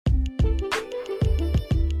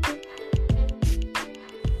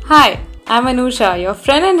Hi, I'm Anusha, your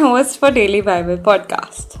friend and host for Daily Bible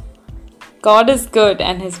Podcast. God is good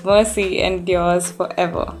and His mercy endures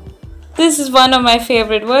forever. This is one of my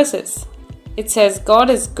favorite verses. It says, God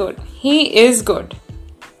is good. He is good.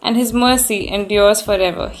 And His mercy endures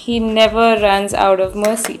forever. He never runs out of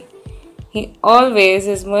mercy. He always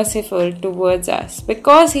is merciful towards us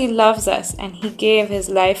because He loves us and He gave His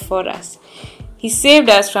life for us. He saved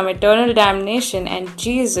us from eternal damnation and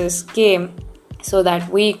Jesus came so that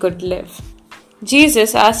we could live.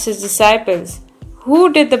 Jesus asked His disciples,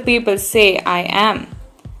 "Who did the people say I am?"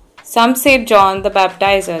 Some say John the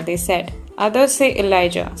Baptizer, they said. Others say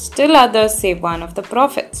Elijah. Still others say one of the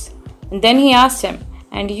prophets. And then He asked him,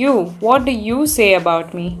 "And you, what do you say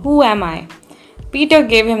about me? Who am I?" Peter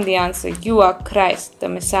gave him the answer, "You are Christ, the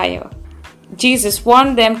Messiah." Jesus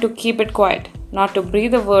warned them to keep it quiet, not to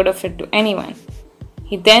breathe a word of it to anyone.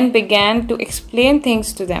 He then began to explain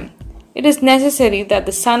things to them. It is necessary that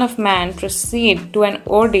the Son of Man proceed to an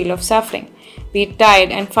ordeal of suffering, be tried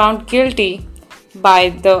and found guilty by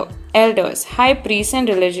the elders, high priests, and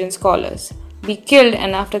religion scholars, be killed,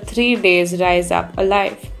 and after 3 days rise up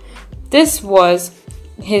alive. This was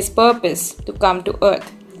His purpose to come to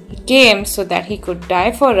earth. He came so that He could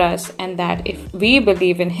die for us, and that if we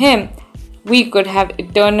believe in Him, we could have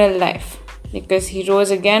eternal life, because He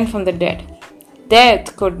rose again from the dead.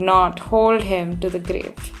 Death could not hold Him to the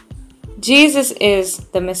grave. Jesus is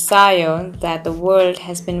the Messiah that the world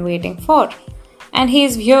has been waiting for. And He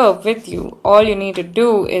is here with you. All you need to do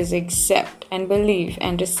is accept and believe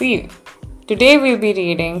and receive. Today we'll be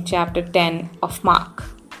reading chapter 10 of Mark.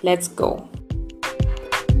 Let's go.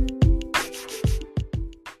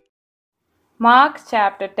 Mark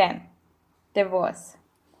chapter 10. Divorce.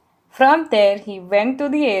 From there he went to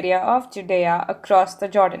the area of Judea across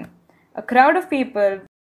the Jordan. A crowd of people,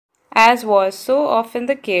 as was so often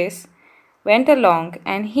the case, went along,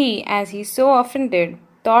 and He, as He so often did,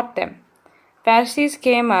 taught them. Pharisees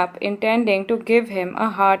came up intending to give Him a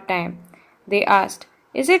hard time. They asked,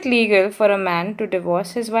 "Is it legal for a man to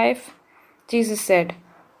divorce his wife?" Jesus said,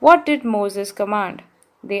 "What did Moses command?"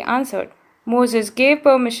 They answered, "Moses gave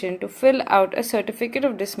permission to fill out a certificate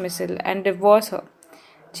of dismissal and divorce her."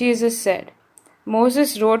 Jesus said,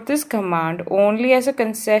 "Moses wrote this command only as a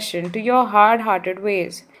concession to your hard-hearted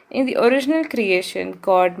ways. In the original creation,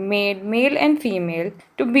 God made male and female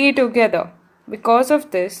to be together. Because of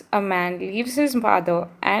this, a man leaves his father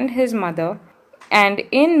and his mother, and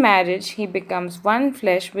in marriage he becomes one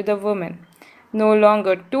flesh with a woman, no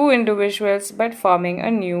longer two individuals but forming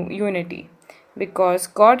a new unity.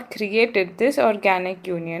 Because God created this organic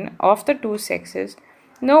union of the two sexes,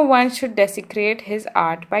 no one should desecrate His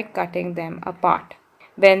art by cutting them apart."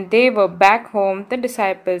 When they were back home, the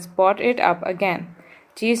disciples brought it up again.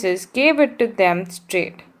 Jesus gave it to them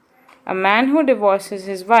straight. A man who divorces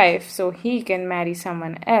his wife so he can marry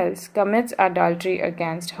someone else commits adultery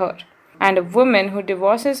against her. And a woman who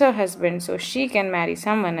divorces her husband so she can marry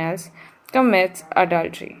someone else commits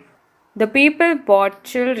adultery. The people brought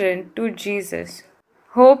children to Jesus,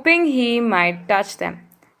 hoping He might touch them.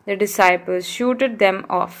 The disciples shooed them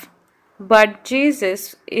off. But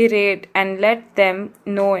Jesus irate and let them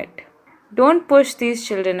know it. "Don't push these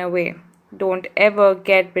children away. Don't ever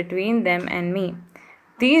get between them and me.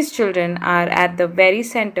 These children are at the very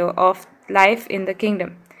center of life in the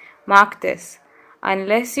kingdom. Mark this.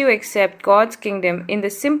 Unless you accept God's kingdom in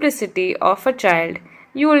the simplicity of a child,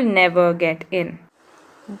 you will never get in."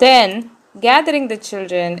 Then, gathering the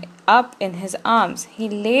children up in His arms, He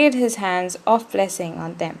laid His hands of blessing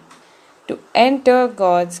on them to enter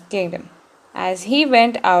God's kingdom. As He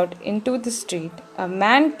went out into the street, a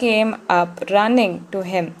man came up running to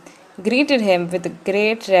Him, greeted Him with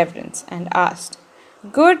great reverence, and asked,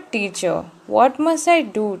 "Good teacher, what must I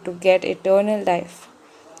do to get eternal life?"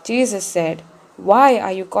 Jesus said, "Why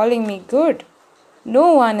are you calling me good? No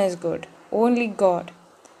one is good, only God.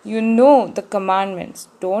 You know the commandments: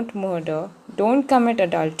 don't murder, don't commit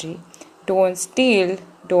adultery, don't steal,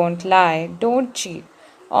 don't lie, don't cheat,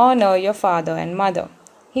 honor your father and mother."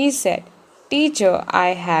 He said, "Teacher,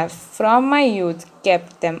 I have from my youth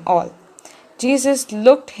kept them all." Jesus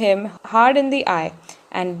looked him hard in the eye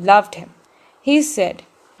and loved him. He said,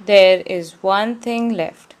 "There is one thing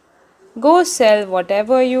left. Go sell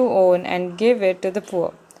whatever you own and give it to the poor.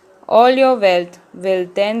 All your wealth will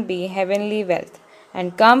then be heavenly wealth,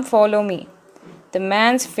 and come follow me." The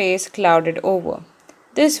man's face clouded over.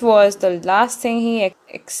 This was the last thing he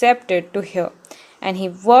accepted to hear, and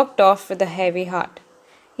he walked off with a heavy heart.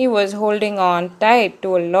 He was holding on tight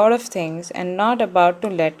to a lot of things and not about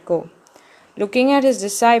to let go. Looking at His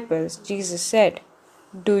disciples, Jesus said,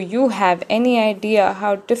 Do you have any idea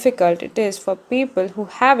how difficult it is for people who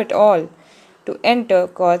have it all to enter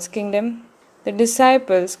God's kingdom? The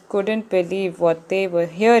disciples couldn't believe what they were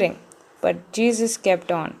hearing, but Jesus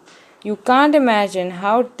kept on. You can't imagine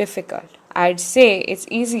how difficult. I'd say it's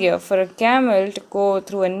easier for a camel to go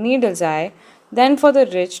through a needle's eye than for the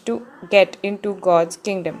rich to get into God's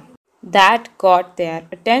kingdom. That got their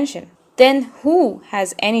attention. Then who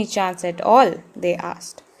has any chance at all? They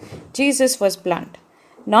asked. Jesus was blunt.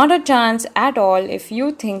 Not a chance at all if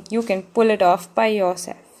you think you can pull it off by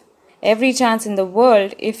yourself. Every chance in the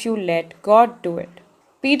world if you let God do it.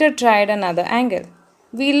 Peter tried another angle.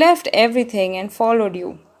 We left everything and followed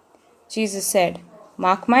you. Jesus said,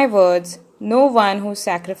 Mark my words, no one who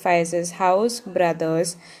sacrifices house,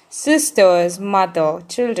 brothers, sisters, mother,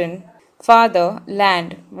 children, father,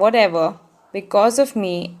 land, whatever, because of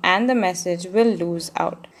me and the message will lose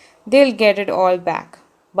out. They'll get it all back,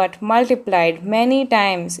 but multiplied many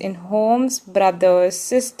times in homes, brothers,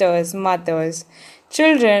 sisters, mothers,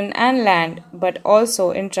 children, and land, but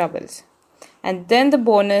also in troubles. And then the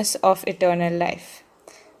bonus of eternal life.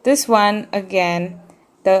 This one again,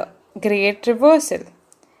 the great reversal.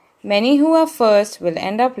 Many who are first will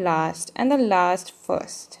end up last, and the last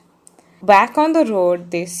first. Back on the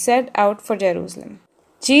road, they set out for Jerusalem.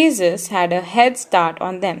 Jesus had a head start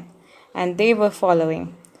on them, and they were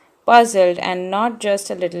following, puzzled and not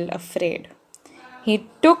just a little afraid. He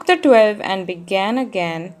took the 12 and began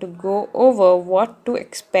again to go over what to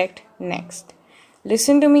expect next.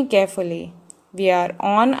 Listen to me carefully. We are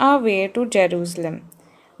on our way to Jerusalem.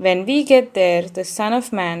 When we get there, the Son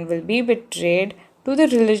of Man will be betrayed to the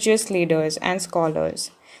religious leaders and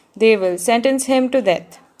scholars. They will sentence him to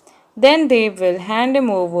death. Then they will hand him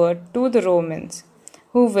over to the Romans,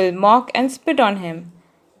 who will mock and spit on him,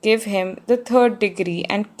 give him the 3rd degree,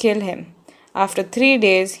 and kill him. After 3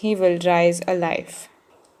 days, he will rise alive.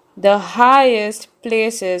 The highest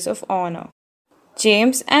places of honor.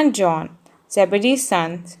 James and John, Zebedee's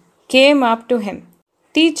sons, came up to him.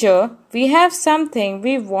 Teacher, we have something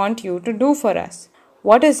we want you to do for us.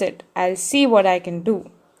 What is it? I'll see what I can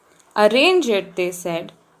do. Arrange it, they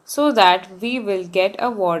said, so that we will get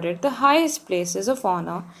awarded the highest places of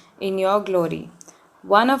honor in your glory.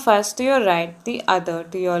 One of us to your right, the other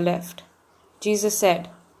to your left. Jesus said,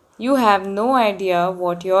 You have no idea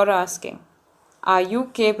what you're asking. Are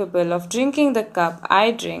you capable of drinking the cup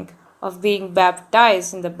I drink, of being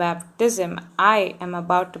baptized in the baptism I am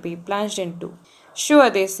about to be plunged into? Sure,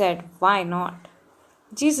 they said, why not?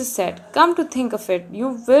 Jesus said, Come to think of it,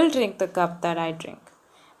 you will drink the cup that I drink,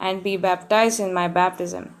 and be baptized in my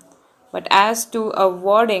baptism. But as to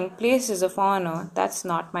awarding places of honor, that's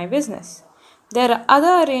not my business. There are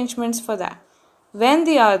other arrangements for that. When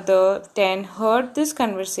the other 10 heard this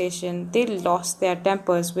conversation, they lost their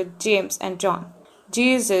tempers with James and John.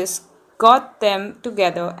 Jesus got them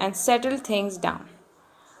together and settled things down.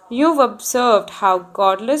 You've observed how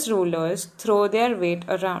godless rulers throw their weight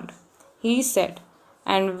around, he said.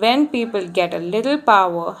 And when people get a little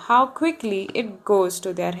power, how quickly it goes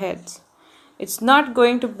to their heads. It's not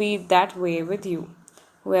going to be that way with you.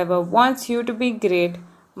 Whoever wants you to be great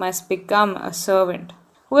must become a servant.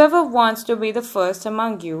 Whoever wants to be the first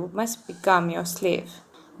among you must become your slave.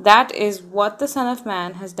 That is what the Son of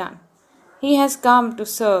Man has done. He has come to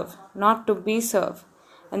serve, not to be served,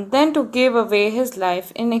 and then to give away his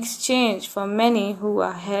life in exchange for many who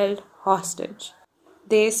are held hostage.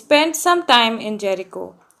 They spent some time in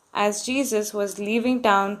Jericho. As Jesus was leaving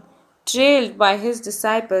town, trailed by his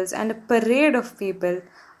disciples and a parade of people,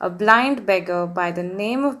 a blind beggar by the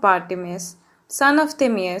name of Bartimaeus, son of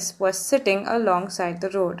Timaeus, was sitting alongside the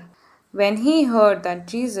road. When he heard that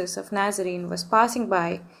Jesus of Nazareth was passing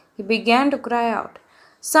by, he began to cry out,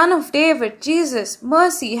 Son of David, Jesus,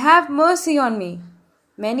 mercy, have mercy on me.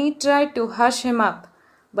 Many tried to hush him up,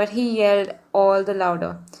 but he yelled all the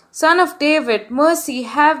louder, Son of David, mercy,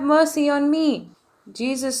 have mercy on me.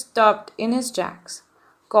 Jesus stopped in his tracks.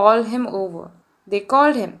 Call him over. They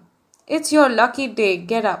called him. It's your lucky day,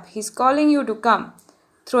 get up, he's calling you to come.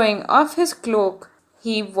 Throwing off his cloak,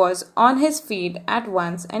 he was on his feet at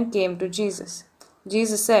once and came to Jesus.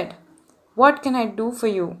 Jesus said, What can I do for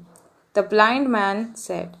you? The blind man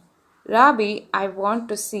said, Rabbi, I want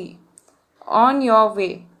to see. On your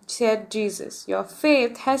way, said Jesus, your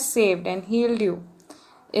faith has saved and healed you.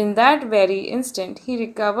 In that very instant, he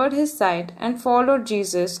recovered his sight and followed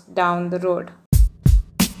Jesus down the road.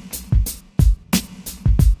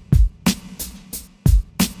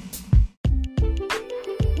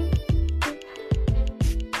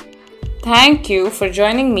 Thank you for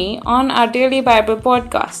joining me on our Daily Bible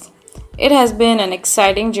podcast. It has been an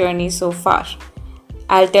exciting journey so far.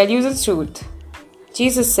 I'll tell you the truth.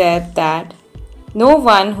 Jesus said that no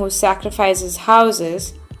one who sacrifices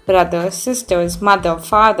houses, brothers, sisters, mother,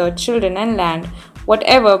 father, children, and land,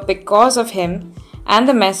 whatever, because of him and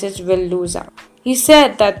the message will lose out. He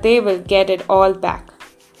said that they will get it all back,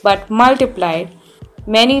 but multiplied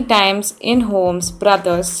many times in homes,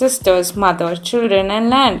 brothers, sisters, mother, children, and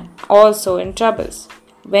land, also in troubles.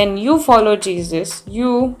 When you follow Jesus,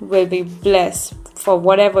 you will be blessed for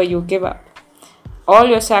whatever you give up. All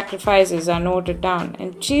your sacrifices are noted down,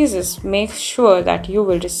 and Jesus makes sure that you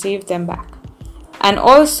will receive them back. And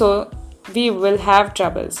also, we will have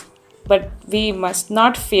troubles, but we must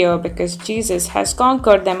not fear because Jesus has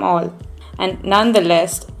conquered them all. And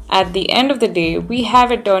nonetheless, at the end of the day, we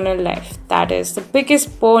have eternal life. That is the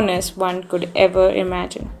biggest bonus one could ever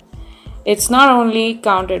imagine. It's not only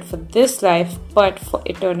counted for this life, but for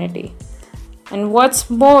eternity. And what's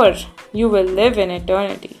more, you will live in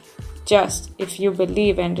eternity, just if you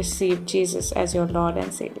believe and receive Jesus as your Lord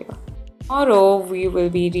and Savior. Tomorrow we will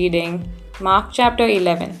be reading Mark chapter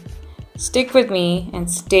 11. Stick with me and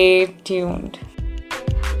stay tuned.